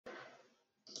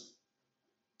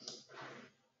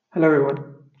Hello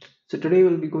everyone. So today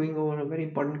we'll be going over a very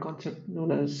important concept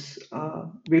known as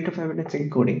weight of evidence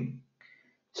encoding.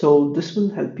 So this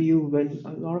will help you win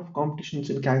a lot of competitions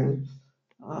in Kaggle.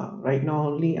 Right now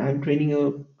only I'm training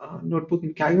a notebook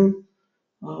in Kaggle,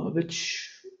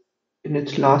 which in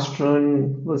its last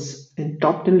run was in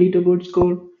top 10 leaderboard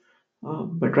score.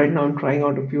 But right now I'm trying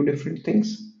out a few different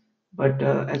things. But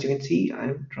as you can see,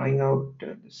 I'm trying out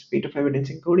this weight of evidence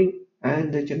encoding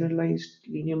and the generalized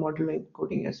linear model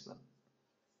encoding as well.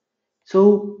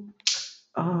 So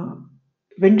uh,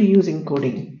 when to use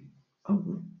encoding?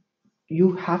 Um,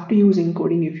 you have to use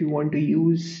encoding if you want to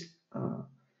use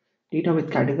data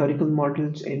with categorical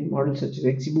models in models such as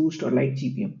XGBoost or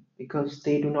LightGPM because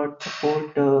they do not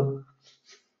support uh,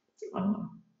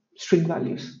 string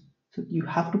values. So you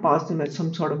have to pass them as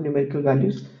some sort of numerical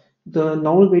values. The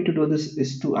normal way to do this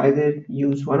is to either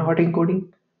use one-hot encoding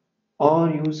or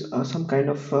use some kind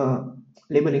of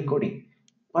label encoding.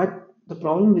 But the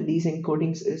problem with these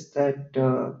encodings is that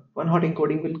one hot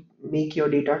encoding will make your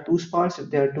data too sparse if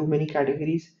there are too many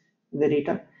categories in the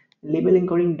data. Label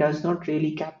encoding does not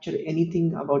really capture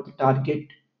anything about the target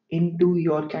into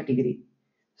your category.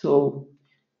 So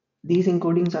these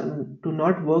encodings do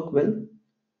not work well,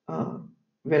 uh,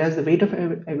 whereas the weight of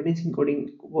evidence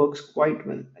encoding works quite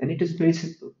well, and it is very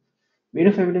simple. Weight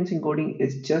of evidence encoding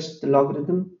is just the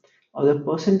logarithm of the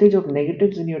percentage of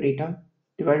negatives in your data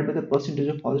divided by the percentage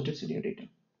of positives in your data,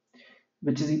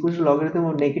 which is equal to logarithm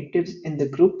of negatives in the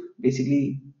group.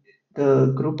 Basically,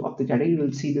 the group of the category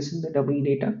will see this in the dummy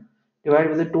data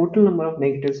divided by the total number of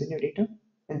negatives in your data,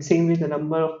 and same with the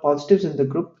number of positives in the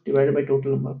group divided by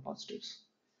total number of positives.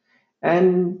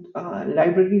 And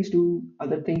libraries do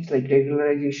other things like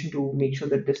regularization to make sure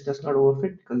that this does not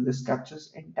overfit because this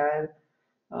captures entire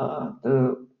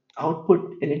the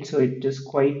output in it, so it is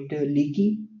quite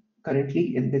leaky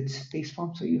currently in its space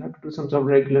form. So you have to do some sort of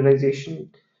regularization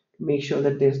to make sure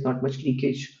that there's not much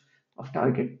leakage of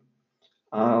target.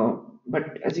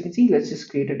 But as you can see, let's just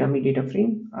create a dummy data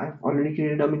frame. I've already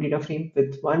created a dummy data frame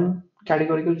with one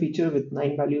categorical feature with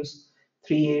 9 values,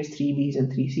 3 A's, 3 B's,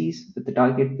 and 3 C's, with the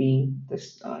target being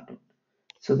this.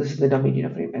 So this is the dummy data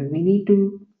frame, and we need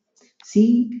to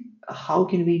see how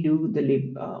can we do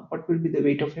what will be the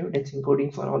weight of evidence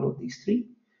encoding for all of these three.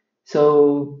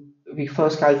 So we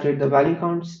first calculate the value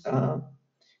counts, and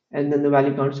then the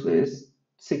value counts with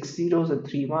 6 zeros and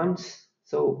 3 ones.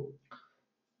 So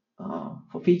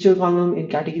for feature column in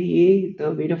category A,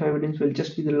 the weight of evidence will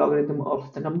just be the logarithm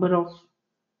of the number of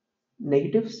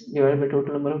negatives divided by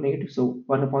total number of negatives. So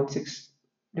 1 upon 6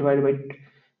 divided by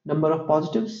number of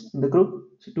positives in the group.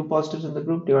 So two positives in the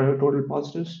group divided by total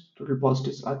positives. Total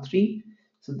positives are 3.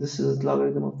 So this is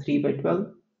logarithm of 3 by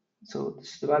 12. So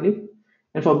this is the value.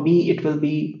 And for B, it will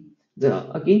be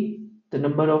the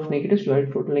number of negatives divided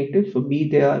by total negatives. For B,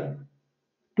 there are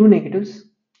two negatives.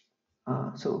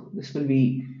 So this will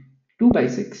be 2 by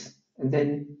 6, and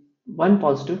then one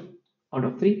positive out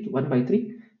of 3, 1 by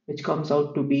 3, which comes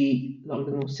out to be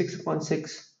logarithm of 6 upon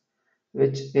 6,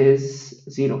 which is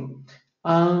 0.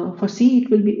 For C, it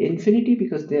will be infinity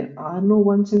because there are no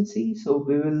ones in C, so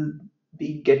we will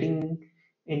be getting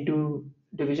into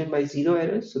division by 0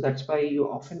 errors. So that's why you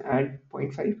often add zero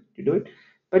point 0.5 to do it,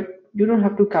 but you don't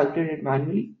have to calculate it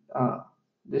manually,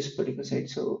 this particular side.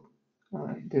 So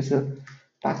there's a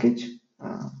package,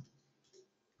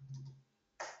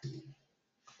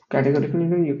 categorical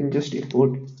encoding. You can just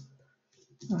import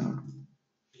uh,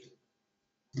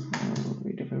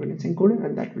 weight of evidence encoder,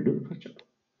 and that will do the first job.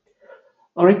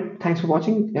 All right, thanks for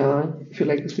watching. If you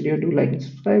like this video, do like and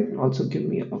subscribe, and also give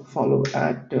me a follow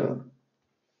at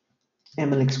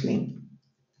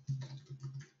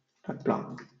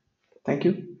mlexplain.blog. Thank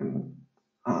you, and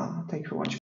thank you for watching.